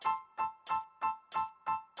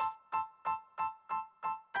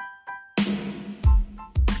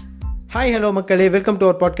Hi hello மக்களே, welcome to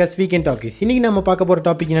our podcast weekend talkies. இன்றைக்கி நம்ம பார்க்க போகிற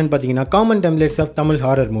டாபிக் என்னென்னு பார்த்தீங்கன்னா, common templates of Tamil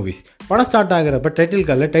horror movies. படம் ஸ்டார்ட் ஆகிறப்ப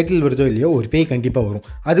டைட்டில் வருதோ இல்லையோ ஒரு பேய் கண்டிப்பாக வரும்.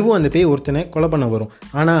 அதுவும் அந்த பேய் ஒருத்தனை கொலை பண்ண வரும்.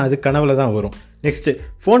 ஆனால் அது கனவுல தான் வரும். நெக்ஸ்ட்டு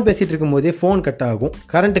ஃபோன் பேசிகிட்டு இருக்கும்போதே ஃபோன் கட் ஆகும்,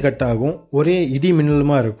 கரண்ட்டு கட் ஆகும், ஒரே இடி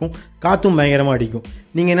மின்னலுமாக இருக்கும், காற்றும் பயங்கரமாக அடிக்கும்.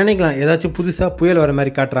 நீங்கள் நினைக்கலாம் ஏதாச்சும் புதுசாக புயல் வர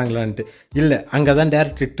மாதிரி காட்டுறாங்களான்ட்டு. இல்லை, அங்கே தான்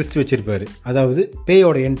டேரக்டர் ட்விஸ்ட் வச்சுருப்பார். அதாவது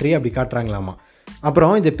பேயோட என்ட்ரியை அப்படி காட்டுறாங்களாமா.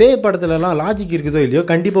 அப்புறம் இந்த பேய் படத்துலலாம் லாஜிக் இருக்குதோ இல்லையோ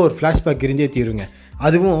கண்டிப்பாக ஒரு ஃப்ளாஷ்பேக் இருந்தே தீருங்க.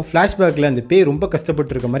 அதுவும் ஃப்ளாஷ்பேக்கில் அந்த பேய் ரொம்ப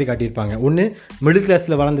கஷ்டப்பட்டு இருக்க மாதிரி காட்டியிருப்பாங்க. ஒன்று மிடில்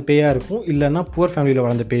கிளாஸில் வளர்ந்த பேயாக இருக்கும், இல்லைன்னா புவர் ஃபேமிலியில்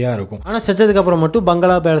வளர்ந்த பேயாக இருக்கும். ஆனால் செத்ததுக்கப்புறம் மட்டும்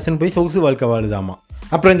பங்களா பேலஸ்ன்னு போய் சொகுசு வாழ்க்கை வாழுதாமா.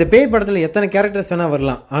 அப்புறம் இந்த பேய் படத்தில் எத்தனை கேரக்டர்ஸ் வேணால்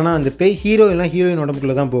வரலாம், ஆனால் அந்த பேய் ஹீரோ இல்லை ஹீரோயின்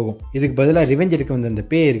உடம்புக்குள்ளே தான் போகும். இதுக்கு பதிலாக ரிவெஞ்ச் எடுக்க வந்த அந்த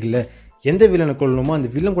பேய் இருக்குல்ல, எந்த வில்லனை கொள்ளணுமோ அந்த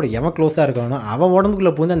வில்லன் கூட எவன் க்ளோஸாக இருக்கானோ அவன்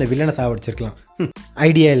உடம்புக்குள்ளே போந்து அந்த வில்லனை சாவடிச்சிருக்கலாம்.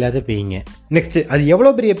 ஐடியா இல்லாத பேய்ங்க. நெக்ஸ்ட்டு, அது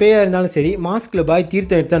எவ்வளோ பெரிய பேயாக இருந்தாலும் சரி, மாஸ்கில் பாய்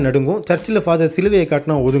தீர்த்தம் எடுத்தால் நடுங்கும், சர்ச்சில் ஃபாதர் சிலுவையை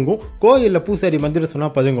காட்டினா ஒதுங்கும், கோயிலில் பூசாரி மந்திரம்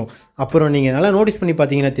சொன்னால் பதுங்கும். அப்புறம் நீங்கள் நல்லா நோட்டீஸ் பண்ணி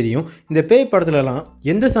பார்த்தீங்கன்னா தெரியும், இந்த பேய் படத்துலலாம்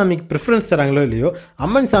எந்த சாமிக்கு ப்ரிஃபரன்ஸ் தராங்களோ இல்லையோ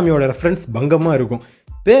அம்மன் சாமியோட ரெஃபரன்ஸ் பங்கமாக இருக்கும்.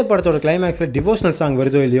 பேய் படத்தோட கிளைமேக்ஸில் டிவோஷனல் சாங்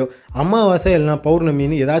வருதோ இல்லையோ, அமாவாசை இல்லைனா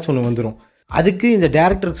பௌர்ணமின்னு ஏதாச்சும் ஒன்று வந்துடும். அதுக்கு இந்த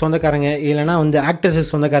டேரக்டருக்கு சொந்தக்காரங்க இல்லைனா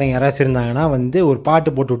ஆக்டர்ஸுக்கு சொந்தக்காரங்க யாராச்சும் இருந்தாங்கன்னா ஒரு பாட்டு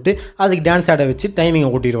போட்டு விட்டு அதுக்கு டான்ஸ் ஆட வச்சு டைமிங்கை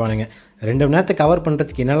ஓட்டிடுவானுங்க. 2 மணி நேரத்தை கவர்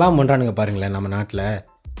பண்ணுறதுக்கு என்னெல்லாம் பண்ணுறானுங்க பாருங்களேன் நம்ம நாட்டில்.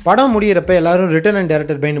 படம் முடிகிறப்ப எல்லாரும் ரிட்டன் அண்ட்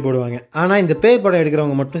டேரக்டர் பைன்னு போடுவாங்க. ஆனால் இந்த பேய் படம்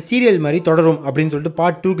எடுக்கிறவங்க மட்டும் சீரியல் மாதிரி தொடரும் அப்படின்னு சொல்லிட்டு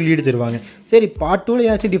பார்ட் 2க்கு லீடு தருவாங்க. சரி, பார்ட் 2ல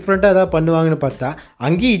ஏதாச்சும் டிஃப்ரெண்ட்டாக ஏதாவது பண்ணுவாங்கன்னு பார்த்தா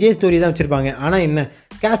அங்கேயும் இதே ஸ்டோரி தான் வச்சுருப்பாங்க. ஆனால் என்ன,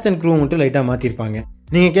 கேஸ்ட் அண்ட் க்ரூ மட்டும் லைட்டாக மாற்றிருப்பாங்க.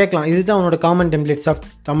 நீங்கள் கேட்கலாம், இதுதான் அவனோட common templates of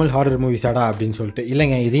Tamil horror மூவிஸாடா அப்படின்னு சொல்லிட்டு.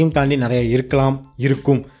 இல்லைங்க, இதையும் தாண்டி நிறைய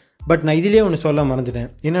இருக்கும். பட் நான் இதிலே ஒன்று சொல்ல மறந்துட்டேன்.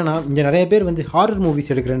 என்னென்னா, இங்கே நிறைய பேர் ஹாரர்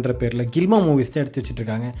மூவிஸ் எடுக்கிறன்ற பேரில் கில்மா மூவிஸ் தான் எடுத்து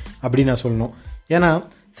வச்சுட்ருக்காங்க அப்படின்னு நான் சொல்லணும். ஏன்னா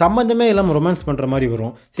சம்மந்தமே இல்லாமல் ரொமான்ஸ் பண்ணுற மாதிரி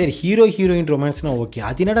வரும். சரி, ஹீரோயின் ரொமான்ஸ்னால் ஓகே,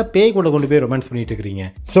 அது என்னடா பேய் கொண்டு போய் ரொமான்ஸ் பண்ணிட்டு இருக்கிறீங்க.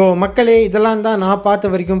 ஸோ மக்களே, இதெல்லாம் தான் நான்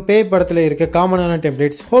பார்த்த வரைக்கும் பேய் படத்தில் இருக்க காமனான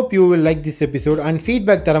templates. Hope you will like this episode and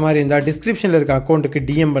feedback தர மாதிரி இருந்தால் டிஸ்கிரிப்ஷனில் இருக்க அக்கௌண்ட்டுக்கு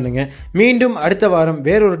DM பண்ணுங்கள். மீண்டும் அடுத்த வாரம்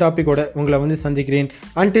வேறொரு டாப்பிக்கோட உங்களை சந்திக்கிறேன்.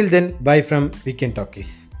 Until then, bye from Weekend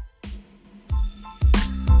Talkies.